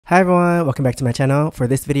Hi everyone, welcome back to my channel. For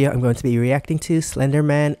this video, I'm going to be reacting to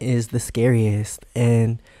Slenderman is the Scariest.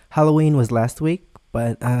 And Halloween was last week,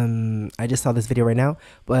 but I just saw this video right now.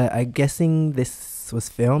 But I'm guessing this was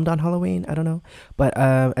filmed on Halloween, I don't know. But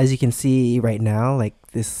as you can see right now, like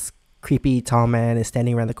this creepy tall man is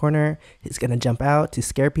standing around the corner. He's gonna jump out to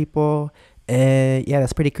scare people. And yeah,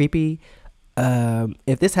 that's pretty creepy.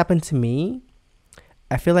 If this happened to me,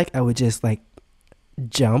 I feel like I would just like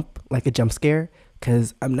jump, like a jump scare,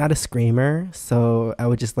 because I'm not a screamer, so I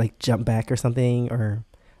would just like jump back or something, or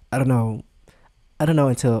I don't know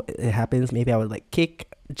until it happens. Maybe I would like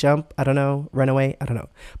kick, jump, I don't know, run away, I don't know.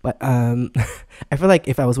 But I feel like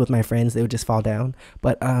if I was with my friends, they would just fall down.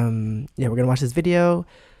 But yeah, we're gonna watch this video.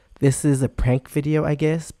 This is a prank video, I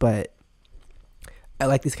guess, but I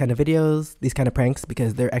like these kind of videos, these kind of pranks,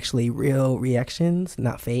 because they're actually real reactions,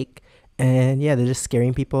 not fake. And yeah, they're just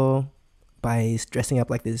scaring people by dressing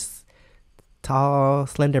up like this tall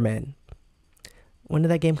Slenderman. When did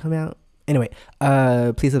that game come out? Anyway,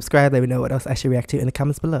 please subscribe. Let me know what else I should react to in the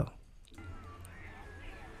comments below.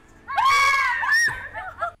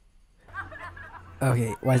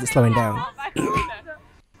 Okay, why is it slowing down?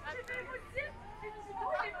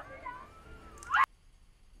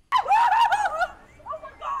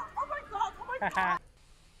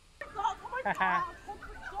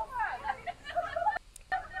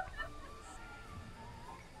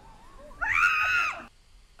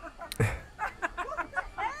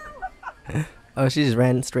 Oh, she just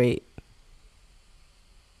ran straight.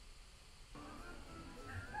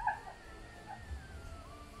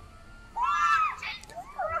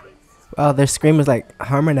 Wow, their scream was like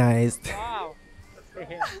harmonized. Wow.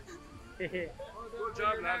 Good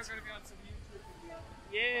job, lads.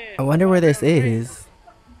 Yeah. I wonder where this is.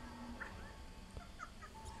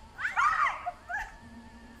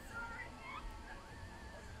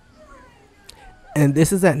 And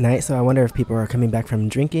this is at night, so I wonder if people are coming back from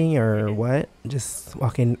drinking or what. Just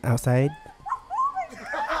walking outside.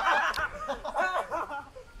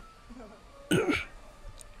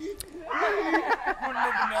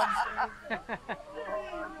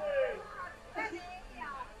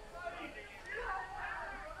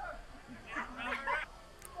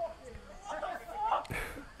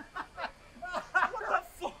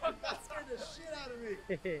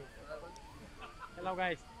 Hello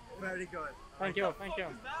guys. Very good. Thank you.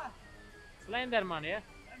 Slenderman, yeah?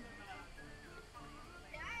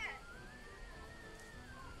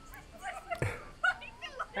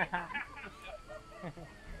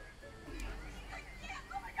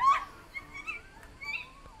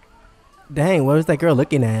 Dang, what was that girl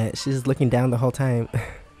looking at? She's just looking down the whole time.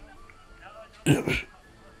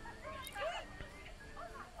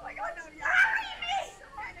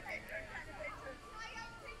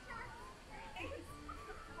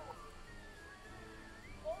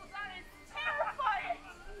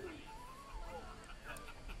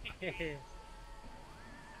 She's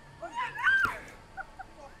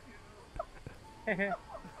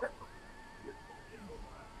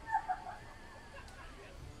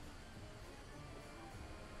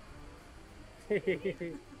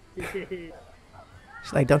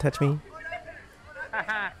like, don't touch me.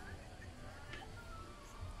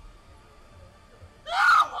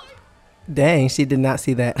 Dang, she did not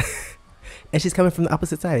see that. And she's coming from the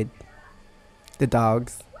opposite side. The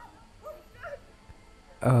dogs.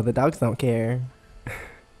 Oh, the dogs don't care.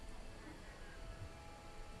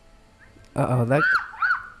 Uh-oh,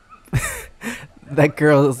 that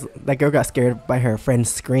girl got scared by her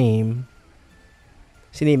friend's scream.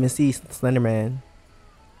 She didn't even see Slenderman.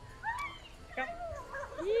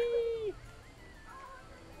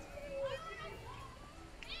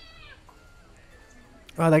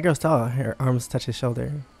 Oh, that girl's tall. Her arms touch his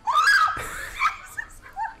shoulder.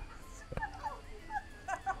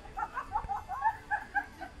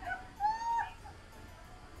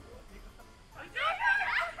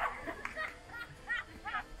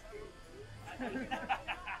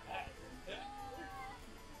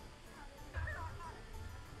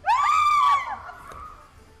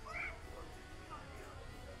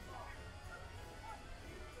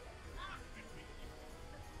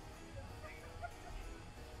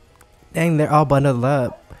 Dang, they're all bundled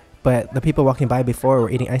up. But the people walking by before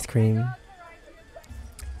were eating ice cream.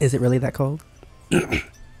 Is it really that cold?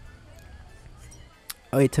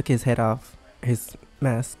 Oh, he took his head off. His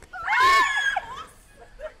mask.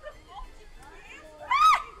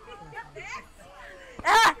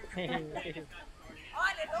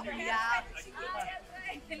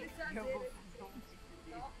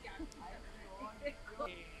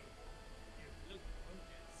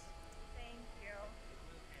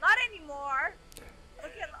 Not anymore.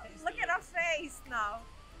 Look at our face now.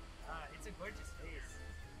 It's a gorgeous face.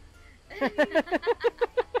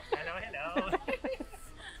 Hello, hello.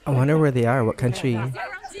 I wonder where they are. What country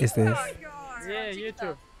is this? Yeah,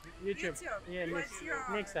 YouTube. Yeah, What's your...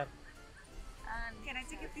 mix up. Can I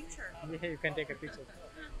take a picture? Yeah, you can take a picture.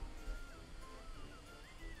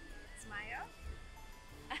 Smile.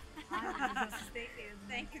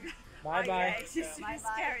 Thank you. Bye bye. It's just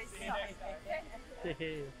scary.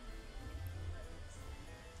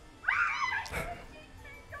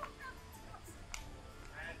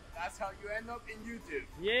 That's how you end up in YouTube.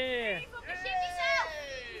 Yeah.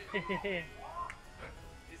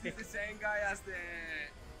 Is this the same guy as the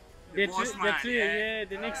The boss tree, man?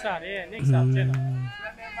 the next channel. Slenderman.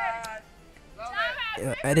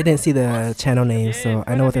 I didn't see the channel name, so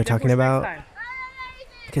I know what they're talking about.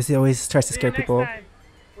 Because he always tries to scare people.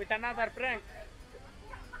 With another prank.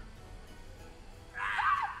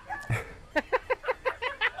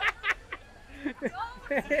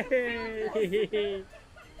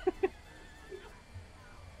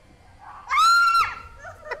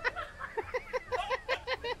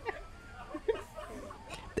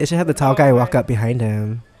 They should have the tall guy walk up behind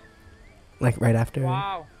him. Like right after.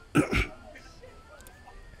 Wow.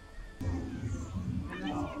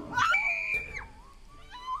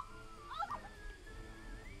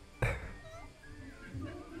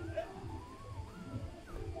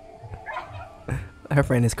 Her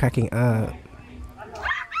friend is cracking up.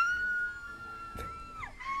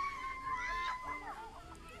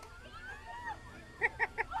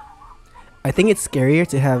 I think it's scarier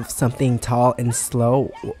to have something tall and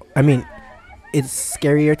slow. I mean, it's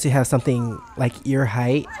scarier to have something like your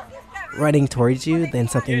height running towards you than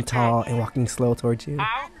something tall and walking slow towards you.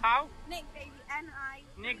 How? Nick baby, N-I.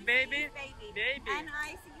 Nick baby? Baby.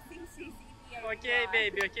 N-I-C-C-C-B-A. Okay,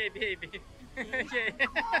 baby. Okay.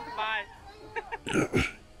 Bye.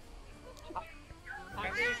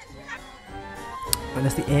 And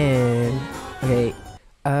that's the end. Okay.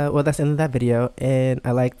 Well, that's the end of that video, and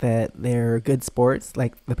I like that they're good sports.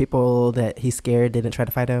 Like, the people that he scared didn't try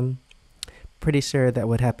to fight him. Pretty sure that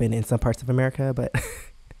would happen in some parts of America, but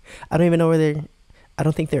I don't even know where they're... I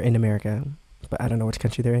don't think they're in America, but I don't know which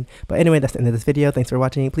country they're in. But anyway, that's the end of this video. Thanks for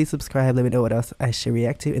watching. Please subscribe. Let me know what else I should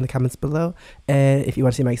react to in the comments below. And if you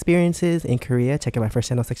want to see my experiences in Korea, check out my first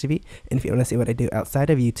channel, SEKSHI V. And if you want to see what I do outside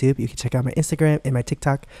of YouTube, you can check out my Instagram and my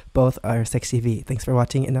TikTok. Both are SEKSHI V. Thanks for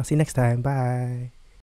watching, and I'll see you next time. Bye.